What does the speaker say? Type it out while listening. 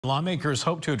Lawmakers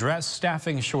hope to address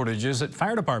staffing shortages at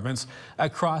fire departments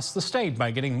across the state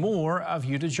by getting more of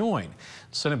you to join.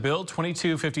 Senate Bill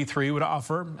 2253 would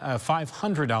offer a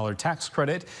 $500 tax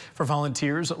credit for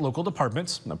volunteers at local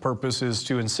departments. The purpose is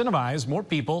to incentivize more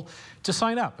people to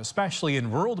sign up, especially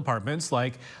in rural departments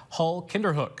like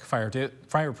Hull-Kinderhook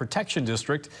Fire Protection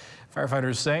District.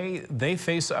 Firefighters say they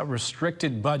face a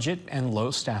restricted budget and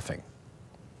low staffing.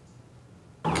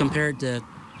 Compared to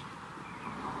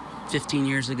 15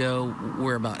 years ago,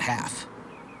 we're about half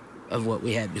of what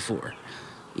we had before.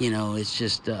 You know, it's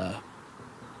just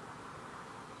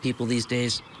people these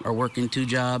days are working 2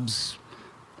 jobs.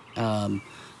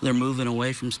 They're moving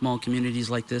away from small communities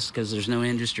like this because there's no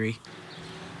industry.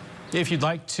 If you'd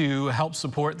like to help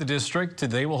support the district,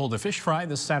 they will hold a fish fry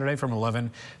this Saturday from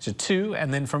 11 to 2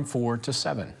 and then from 4 to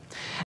 7.